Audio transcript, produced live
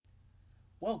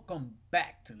Welcome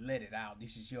back to Let It Out.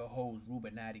 This is your host,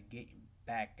 Rubenati, getting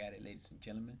back at it, ladies and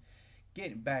gentlemen.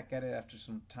 Getting back at it after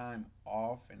some time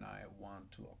off, and I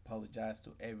want to apologize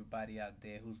to everybody out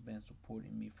there who's been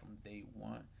supporting me from day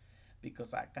one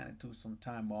because I kind of took some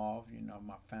time off.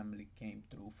 My family came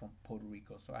through from Puerto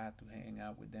Rico, so I had to hang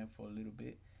out with them for a little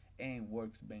bit. And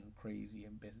work's been crazy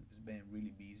and business has been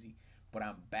really busy, but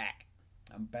I'm back.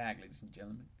 I'm back, ladies and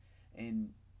gentlemen. And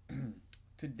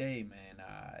today, man,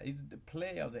 it's the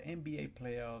playoffs. The NBA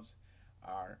playoffs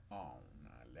are on.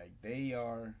 Like they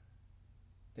are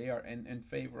in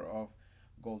favor of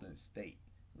Golden State.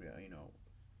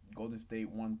 Golden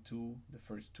State won the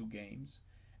first two games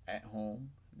at home.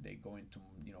 They go into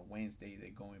Wednesday. They're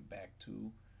going back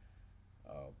to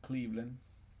Cleveland,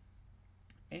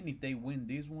 and if they win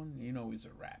this one, it's a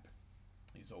wrap.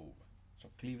 It's over. So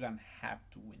Cleveland have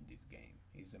to win this game.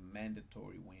 It's a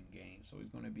mandatory win game. So it's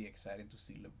going to be exciting to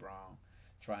see LeBron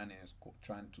trying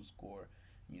to score,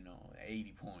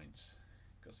 80 points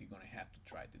because he's going to have to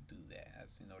try to do that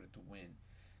as in order to win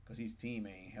because his team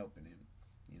ain't helping him.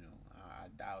 I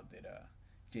doubt that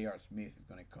J.R. Smith is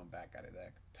going to come back out of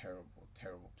that terrible,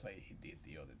 terrible play he did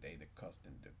the other day that cost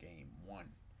him the game one.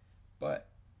 But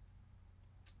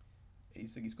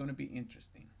it's going to be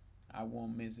interesting. I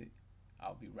won't miss it.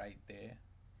 I'll be right there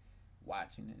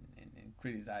watching and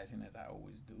criticizing as I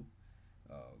always do.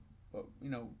 But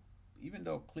even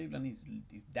though Cleveland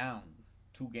is down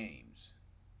two games,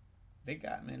 they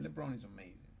got man. LeBron is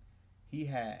amazing. He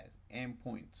has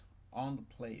endpoints on the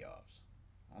playoffs.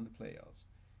 On the playoffs,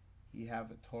 he have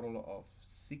a total of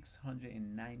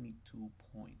 692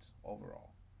 points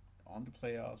overall on the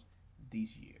playoffs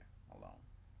this year alone.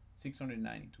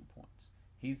 692 points.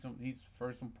 He's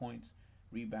first in points,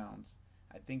 rebounds.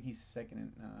 I think he's second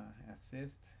in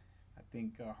assist. I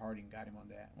think Harden got him on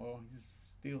that. Well, he's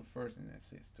still first in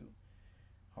assists too.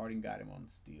 Harden got him on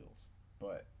steals,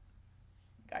 but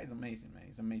the guy's amazing, man.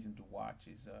 He's amazing to watch.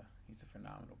 He's a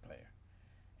phenomenal player,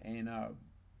 and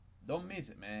don't miss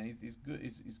it, man. It's good.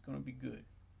 It's gonna be good.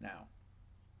 Now,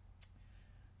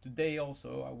 today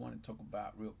also I want to talk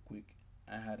about real quick.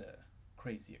 I had a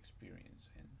crazy experience,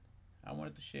 and I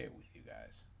wanted to share it with you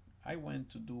guys. I went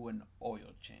to do an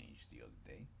oil change the other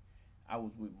day. I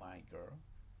was with my girl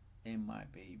and my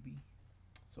baby.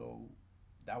 So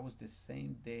that was the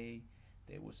same day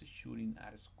there was a shooting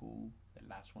at a school. The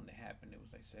last one that happened, it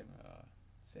was like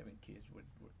seven kids were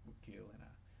killed,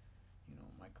 and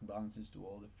my condolences to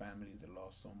all the families that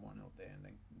lost someone out there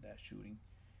in that shooting.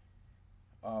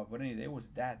 But anyway, it was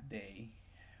that day.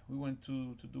 We went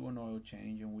to do an oil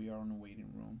change, and we are in the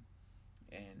waiting room,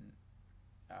 and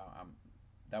I'm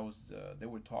that was they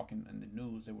were talking in the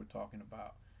news. They were talking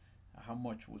about how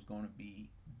much was going to be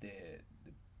the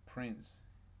prince,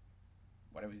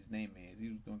 whatever his name is. He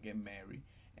was going to get married,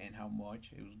 and how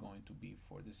much it was going to be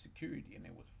for the security, and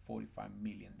it was $45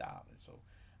 million. So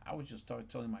I was just started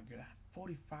telling my girl,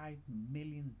 $45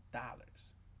 million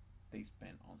they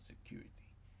spent on security.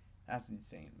 That's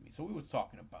insane to me. So we were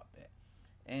talking about that,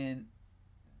 and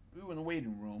we were in the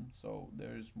waiting room. So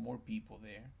there's more people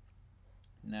there.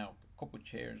 Now, a couple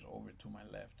chairs over to my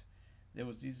left, there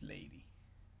was this lady,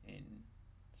 and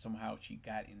somehow she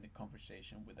got in the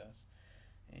conversation with us,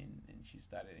 and she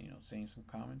started, saying some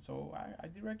comments. So I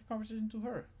direct the conversation to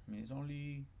her. I mean, it's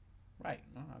only right,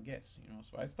 no, I guess,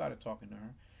 So I started talking to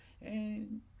her,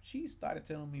 and she started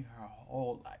telling me her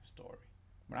whole life story.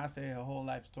 When I say her whole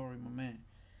life story, my man,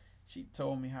 she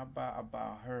told me how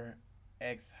about her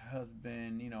ex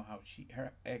husband. How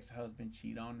her ex husband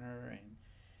cheated on her, and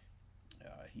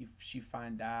she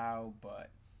find out, but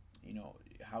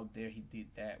how dare he did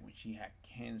that when she had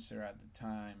cancer at the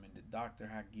time, and the doctor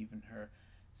had given her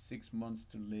 6 months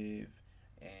to live,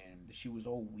 and she was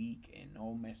all weak and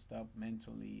all messed up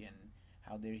mentally, and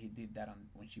how dare he did that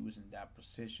when she was in that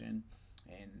position.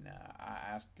 And I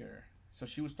asked her, so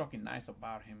she was talking nice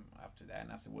about him after that,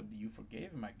 and I said, well, you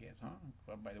forgave him, I guess, huh?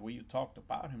 But by the way you talked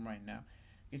about him right now,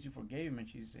 I guess you forgave him. And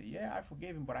she said, yeah, I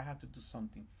forgave him, but I have to do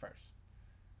something first.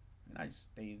 And I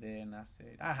just stayed there, and I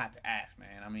said, I had to ask,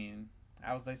 man. I mean,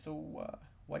 I was like, so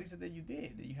what is it that you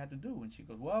did that you had to do? And she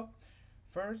goes, well,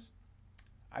 first,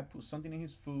 I put something in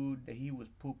his food that he was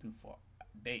pooping for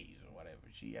days or whatever.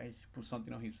 I put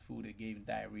something on his food that gave him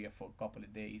diarrhea for a couple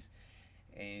of days.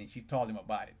 And she told him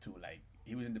about it too. Like,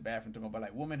 he was in the bathroom talking about,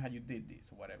 like, woman, how you did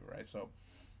this or whatever, right? So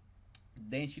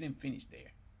then she didn't finish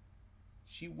there.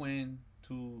 She went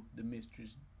to the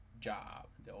mistress' job,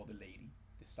 the other lady,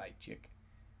 the side chick.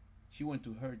 She went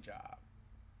to her job,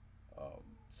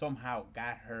 somehow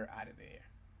got her out of there,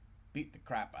 beat the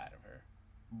crap out of her,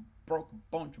 broke a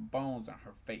bunch of bones on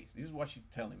her face. This is what she's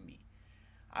telling me.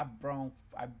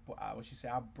 what she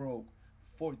said, I broke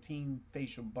 14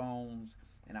 facial bones,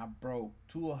 and I broke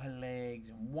two of her legs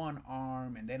and one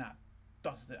arm, and then I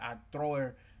throw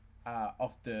her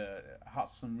off the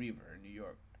Hudson River in New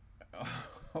York,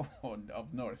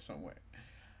 up north somewhere.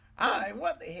 I'm like,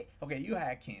 what the heck? Okay, you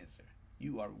had cancer.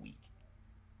 You are weak.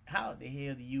 How the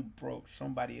hell do you broke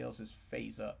somebody else's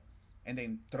face up and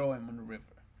then throw him in the river?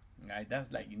 Right?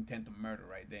 That's like intent to murder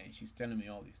right there. And she's telling me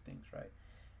all these things, right?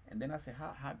 And then I said,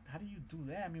 how do you do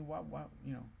that? I mean,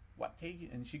 what take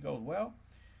it? And she goes, well,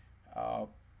 uh,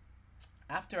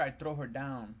 after I throw her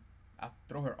down, I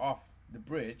throw her off the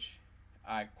bridge.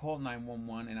 I called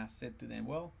 911 and I said to them,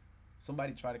 well,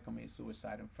 somebody tried to commit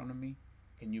suicide in front of me.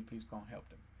 Can you please come help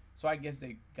them? So I guess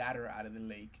they got her out of the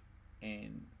lake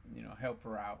and help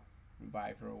her out,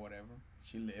 revive her or whatever.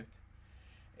 She lived,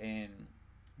 and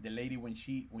the lady when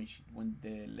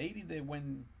the lady that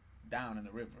went down in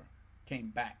the river came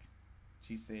back,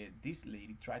 she said this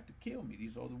lady tried to kill me.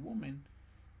 This other woman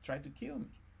tried to kill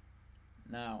me.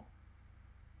 Now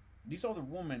this other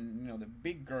woman, the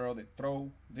big girl that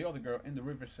throw the other girl in the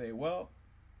river, say, well,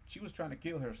 she was trying to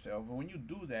kill herself. And when you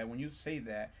do that, when you say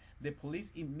that, the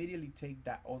police immediately take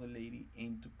that other lady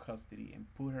into custody and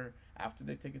put her, after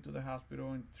they take her to the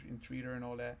hospital and treat her and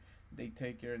all that, they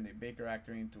take her and they Baker act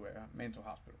her into a mental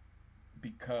hospital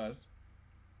because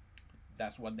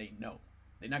that's what they know.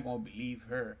 They're not going to believe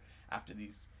her after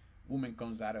this woman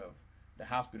comes out of the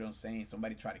hospital saying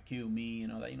somebody tried to kill me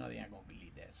and all that. They aren't going to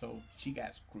believe that. So she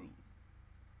got screwed.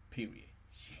 Period.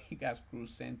 She got screwed,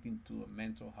 sent into a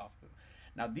mental hospital.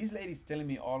 Now this lady's telling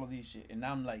me all of this shit, and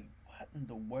I'm like, what in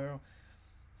the world?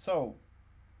 So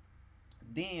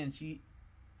then she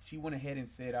went ahead and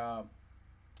said, oh,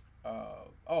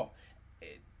 eh,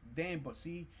 then but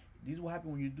see, this is what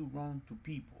happened when you do wrong to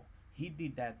people. He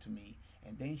did that to me,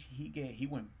 and then he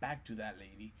went back to that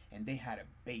lady, and they had a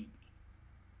baby,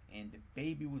 and the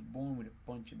baby was born with a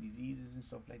bunch of diseases and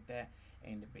stuff like that,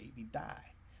 and the baby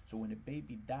died. So when the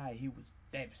baby died, he was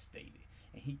devastated,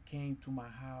 and he came to my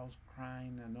house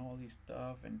crying and all this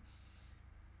stuff,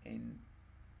 and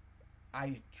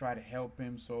I tried to help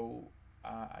him, so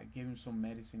I gave him some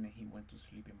medicine, and he went to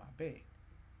sleep in my bed.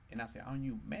 And I said, "Aren't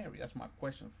you married?" That's my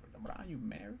question for them. But aren't you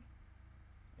married?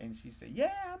 And she said,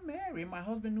 "Yeah, I'm married. My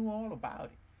husband knew all about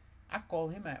it. I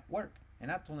called him at work,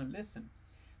 and I told him, listen,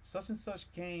 such and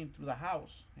such came through the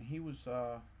house, and he was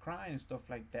crying and stuff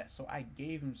like that. So I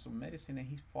gave him some medicine, and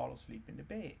he fall asleep in the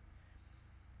bed.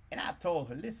 And I told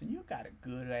her, listen, you got a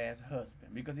good ass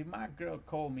husband. Because if my girl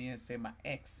called me and said my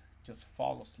ex just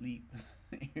fall asleep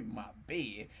in my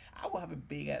bed, I would have a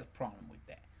big ass problem with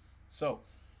that. So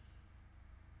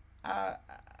I,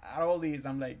 out of all these,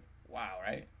 I'm like, wow,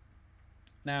 right?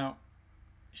 Now,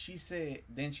 she said,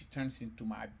 then she turns into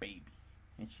my baby.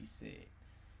 And she said,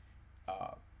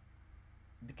 uh,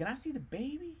 can I see the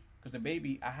baby? Because the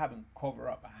baby, I haven't covered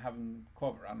up. I haven't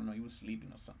covered. I don't know. He was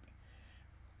sleeping or something.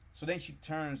 So then she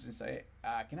turns and say,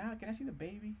 can I see the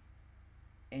baby?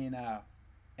 And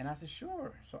and I said,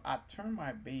 sure. So I turn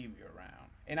my baby around,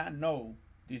 and I know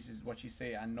this is what she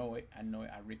said. I know it. I know it.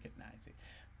 I recognize it.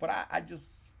 But I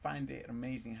just find it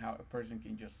amazing how a person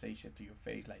can just say shit to your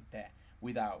face like that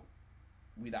without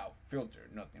filter,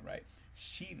 nothing, right?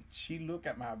 She looked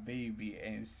at my baby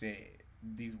and said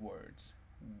these words.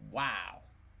 Wow,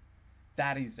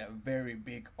 that is a very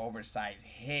big oversized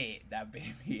head that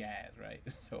baby has, right?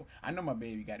 So I know my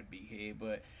baby got a big head,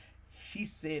 but she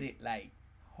said it like,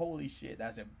 holy shit,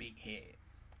 that's a big head.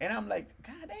 And I'm like,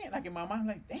 God damn, like in my mind, I'm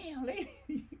like, damn,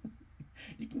 lady,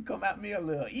 you can come at me a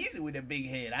little easy with a big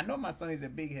head. I know my son is a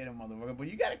big headed motherfucker, but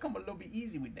you gotta come a little bit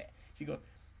easy with that. She goes,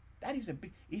 that is a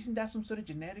big, isn't that some sort of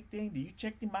genetic thing? Did you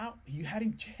check him out? You had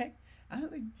him checked? I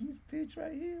was like, this bitch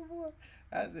right here, boy.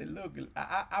 I said, look,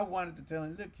 I wanted to tell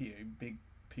him, look here, big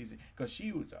piece of, because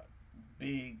she was a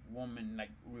big woman, like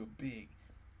real big.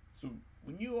 So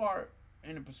when you are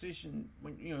in a position,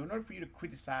 when in order for you to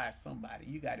criticize somebody,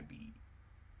 you got to be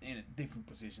in a different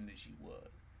position than she was.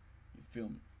 You feel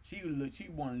me? She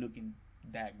wasn't looking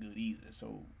that good either.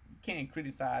 So you can't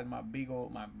criticize my big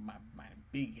old my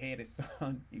big headed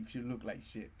son if you look like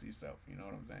shit to yourself. You know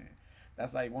what I'm saying?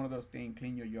 That's like one of those things.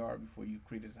 Clean your yard before you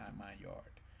criticize my yard.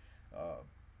 Uh,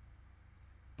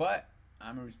 but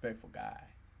I'm a respectful guy.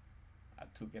 I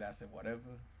took it. I said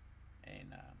whatever,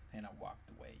 and I walked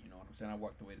away. You know what I'm saying? I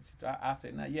walked away. I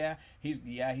said, now, he's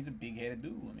a big headed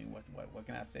dude. I mean, what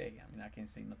can I say? I mean, I can't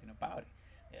say nothing about it.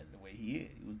 That's the way he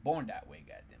is. He was born that way.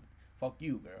 Goddamn it. Fuck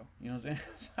you, girl. You know what I'm saying?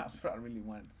 That's what I really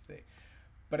wanted to say,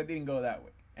 but it didn't go that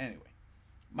way. Anyway,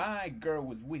 my girl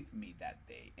was with me that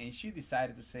day, and she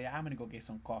decided to say, I'm gonna go get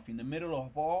some coffee in the middle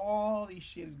of all these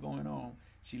shit is going on.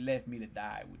 She left me to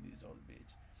die with this other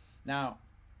bitch. Now,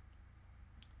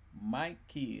 my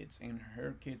kids and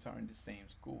her kids are in the same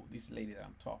school. This lady that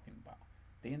I'm talking about,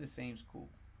 they in the same school.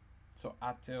 So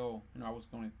I tell, I was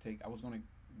gonna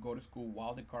go to school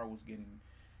while the car was getting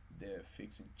the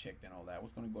fixing checked and all that. I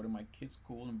was gonna go to my kids'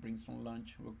 school and bring some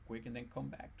lunch real quick and then come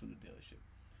back to the dealership.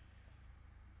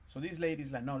 So these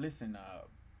ladies like, no, listen,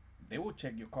 they will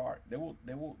check your car. They will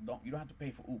don't you don't have to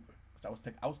pay for Uber. Cause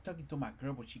I was talking to my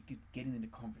girl, but she keeps getting in the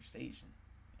conversation,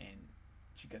 and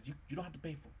she goes, you don't have to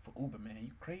pay for Uber, man.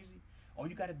 You crazy? All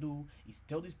you gotta do is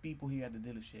tell these people here at the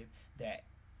dealership that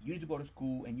you need to go to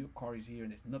school and your car is here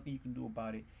and there's nothing you can do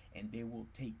about it, and they will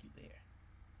take you there.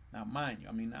 Now, mind you,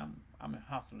 I mean, I'm a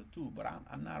hustler too, but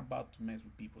I'm not about to mess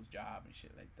with people's job and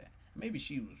shit like that. Maybe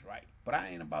she was right, but I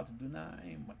ain't about to do I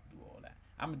ain't about to do all that.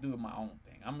 I'm gonna do my own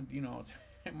thing.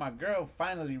 My girl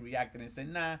finally reacted and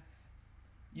said, nah,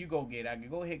 you go get it.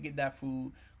 Go ahead, get that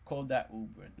food, call that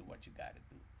Uber, and do what you gotta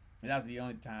do. And that's the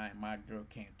only time my girl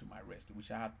came to my rescue,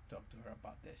 which I have to talk to her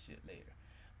about that shit later.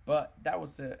 But that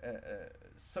was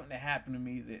something that happened to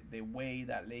me. The way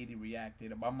that lady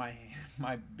reacted about my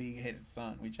big headed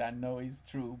son, which I know is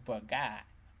true, but God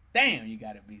damn, you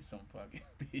gotta be some fucking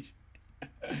bitch.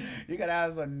 You gotta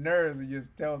have some nerves to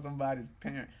just tell somebody's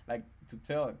parent, like to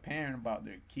tell a parent about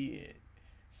their kid,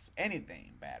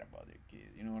 anything bad about their kid.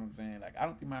 You know what I'm saying? Like I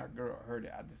don't think my girl heard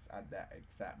it. At that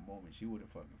exact moment she would have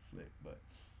fucking flipped. But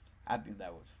I think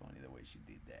that was funny the way she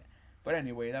did that. But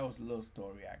anyway, that was a little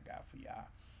story I got for y'all.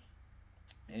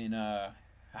 And I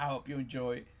hope you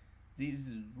enjoyed. This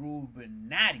is Ruben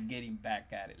not getting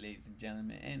back at it, ladies and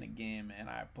gentlemen. And again, man,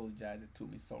 I apologize it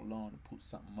took me so long to put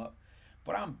something up.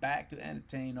 But I'm back to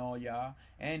entertain all y'all.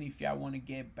 And if y'all want to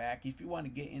get back, if you want to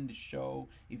get in the show,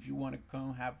 if you want to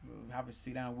come have a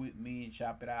sit down with me and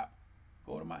shop it out,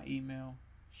 go to my email,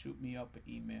 shoot me up an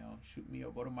email,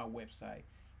 go to my website,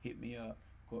 hit me up,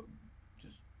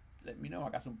 just let me know. I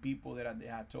got some people that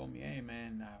I told me, hey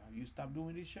man, you stop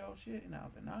doing this show shit, and I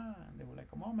was like, nah. And they were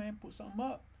like, come on man, put something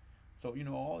up. So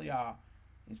all y'all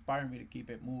inspire me to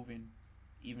keep it moving,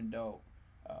 even though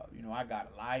I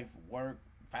got a life, work,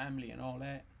 family, and all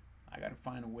that. I gotta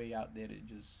find a way out there to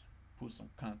just put some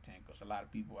content, because a lot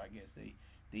of people, I guess, they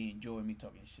enjoy me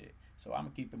talking shit. So I'm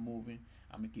gonna keep it moving.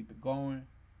 I'm gonna keep it going.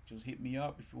 Just hit me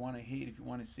up if you want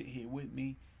to sit here with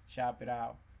me, shop it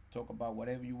out, talk about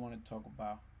whatever you want to talk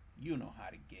about. You know how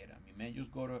to get at me, man.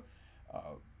 Just go to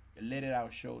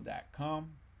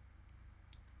letitoutshow.com,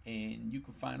 and you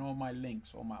can find all my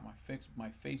links, all my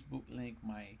Facebook link,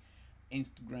 my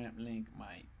Instagram link,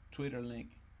 my Twitter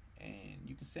link, and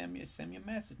you can send me a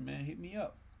message, man. Hit me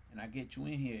up, and I get you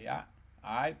in here, y'all.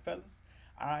 All right, fellas.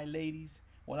 All right, ladies.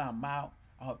 Well, I'm out.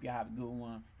 I hope y'all have a good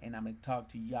one, and I'm gonna talk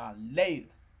to y'all later.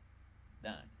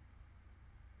 Done.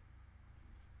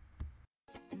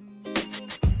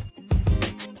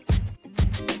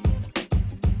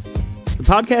 The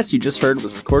podcast you just heard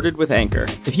was recorded with Anchor.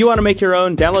 If you want to make your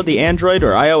own, download the Android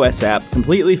or iOS app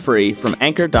completely free from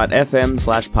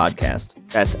anchor.fm/podcast.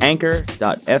 That's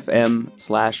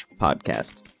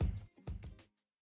anchor.fm/podcast.